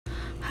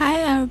Hi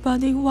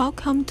everybody,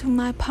 welcome to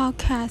my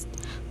podcast.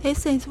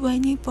 This is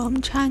Winnie from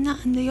China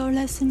and you're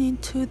listening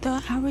to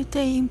the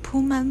Everyday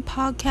Improvement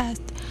Podcast,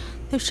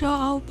 the show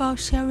all about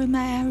sharing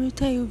my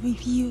everyday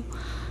review.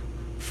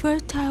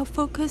 First, I'll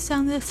focus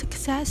on the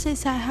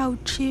successes I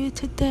have achieved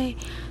today.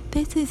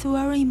 This is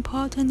very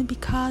important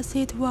because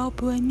it will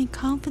bring me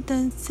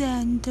confidence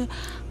and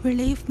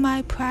relieve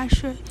my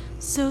pressure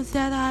so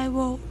that I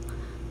will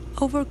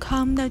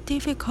overcome the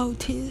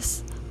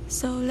difficulties.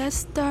 So let's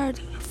start.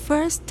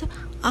 First,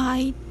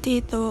 I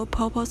did the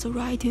proposal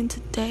writing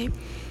today.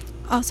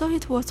 Also,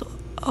 it was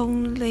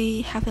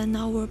only half an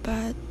hour,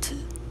 but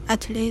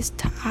at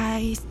least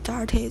I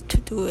started to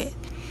do it.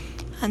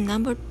 And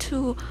number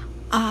 2,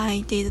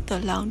 I did the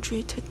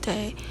laundry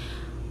today.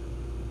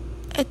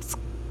 It's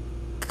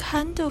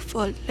kind of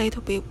a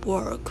little bit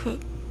work,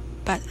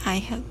 but I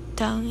have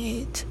done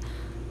it.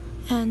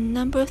 And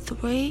number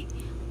 3,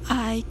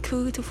 I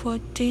cooked for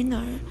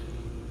dinner.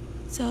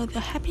 So the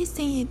happy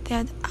thing is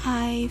that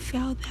I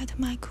felt that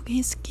my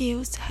cooking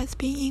skills has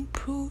been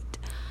improved.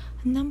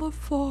 And number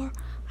 4,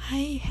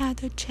 I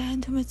had a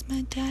chat with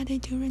my daddy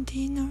during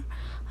dinner.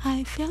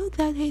 I felt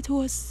that it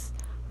was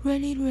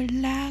really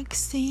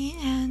relaxing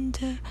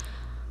and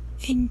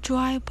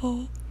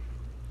enjoyable.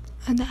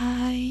 And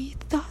I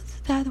thought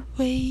that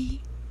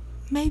way,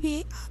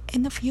 maybe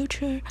in the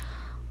future,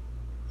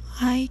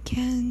 I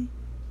can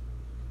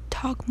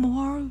talk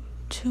more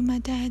to my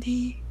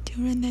daddy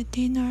during the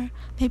dinner.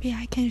 Maybe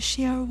I can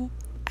share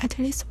at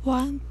least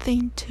one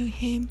thing to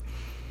him,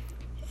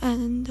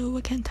 and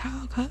we can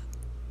talk a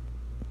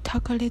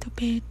little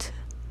bit.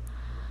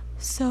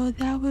 So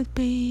that would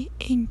be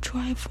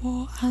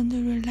enjoyable and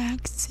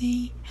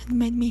relaxing and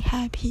made me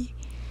happy.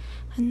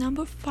 And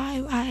number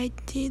 5, I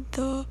did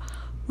the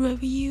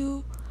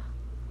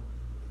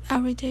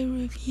everyday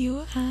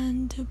review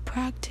and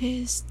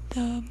practice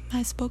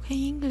my spoken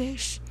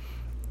English.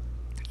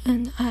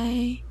 And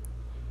I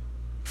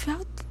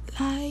felt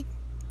like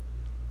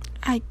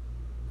I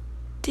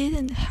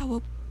didn't have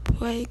a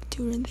break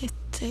during these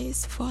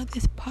days for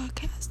this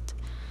podcast,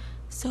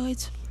 so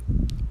it's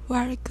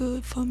very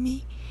good for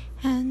me.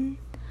 And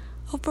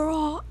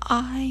overall,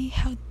 I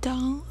have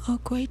done a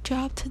great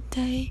job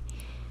today,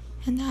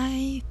 and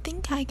I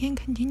think I can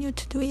continue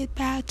to do it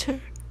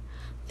better.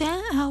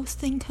 Then I'll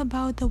think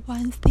about the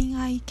one thing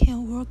I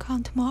can work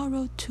on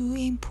tomorrow to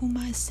improve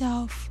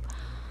myself.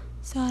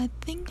 So I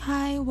think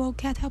I will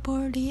get up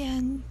early,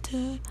 and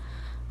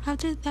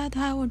after that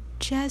I will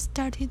just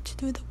start to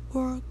do the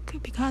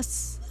work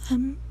because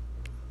I'm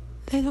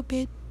a little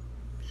bit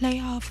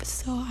laid off,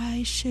 so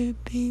I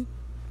should be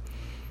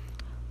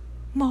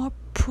more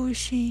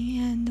pushing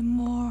and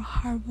more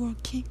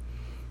hardworking.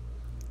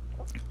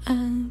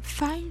 And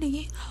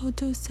finally, I'll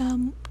do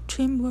some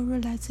dream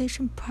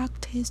visualization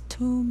practice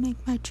to make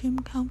my dream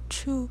come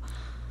true.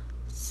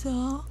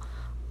 So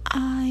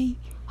I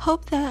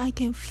hope that I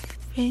can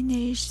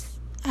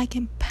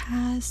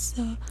pass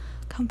the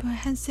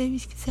comprehensive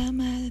exam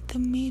at the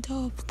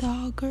middle of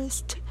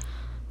August.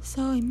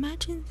 So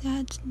imagine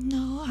that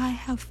now I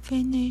have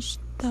finished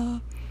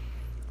the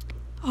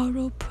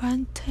oral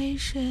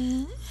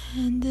presentation,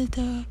 and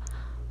the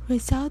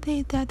result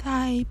is that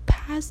I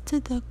passed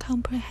the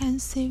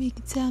comprehensive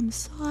exam.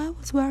 So I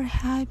was very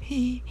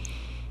happy,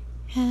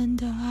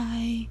 and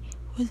I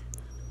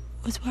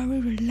was very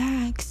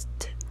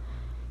relaxed.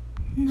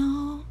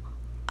 Now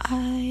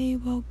I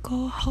will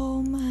go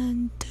home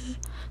and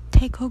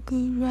take a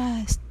good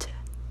rest.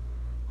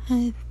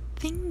 I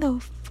think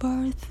the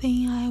first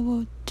thing I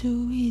will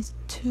do is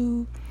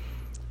to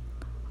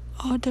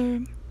order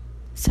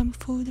some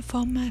food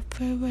from my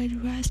favorite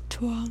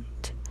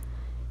restaurant.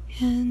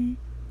 And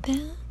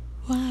then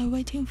when I'm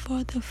waiting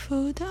for the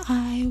food,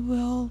 I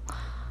will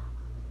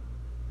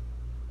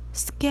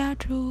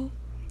schedule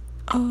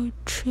a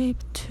trip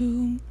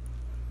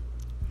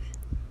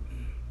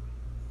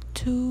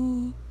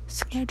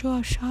schedule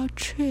a short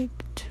trip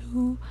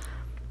to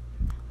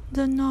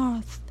the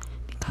north,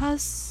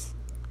 because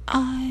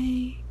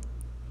I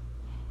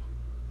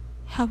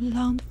have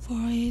longed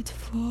for it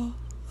for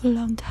a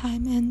long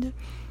time, and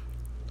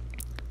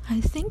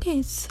I think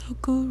it's a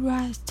good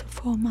rest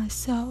for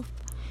myself.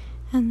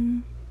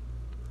 And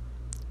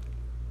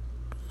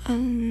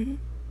I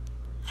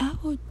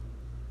would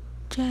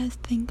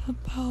just think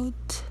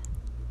about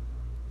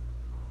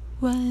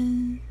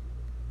when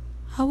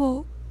I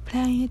will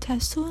plan it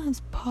as soon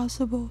as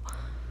possible,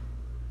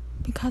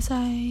 because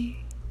I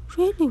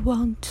really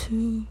want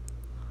to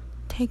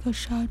take a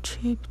short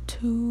trip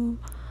to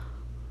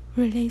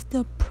release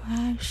the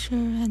pressure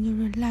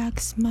and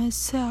relax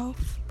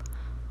myself.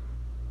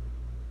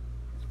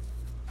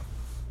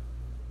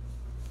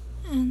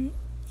 And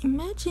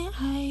imagine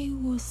I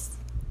was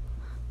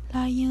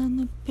lying on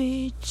the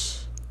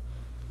beach.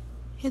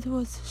 It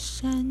was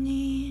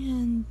sunny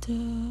and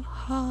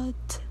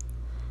hot,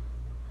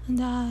 and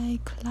I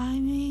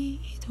climbing.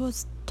 It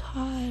was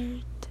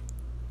tired.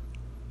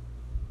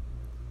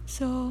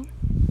 So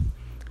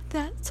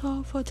that's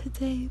all for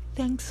today.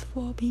 Thanks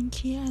for being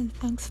here and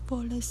thanks for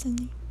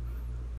listening.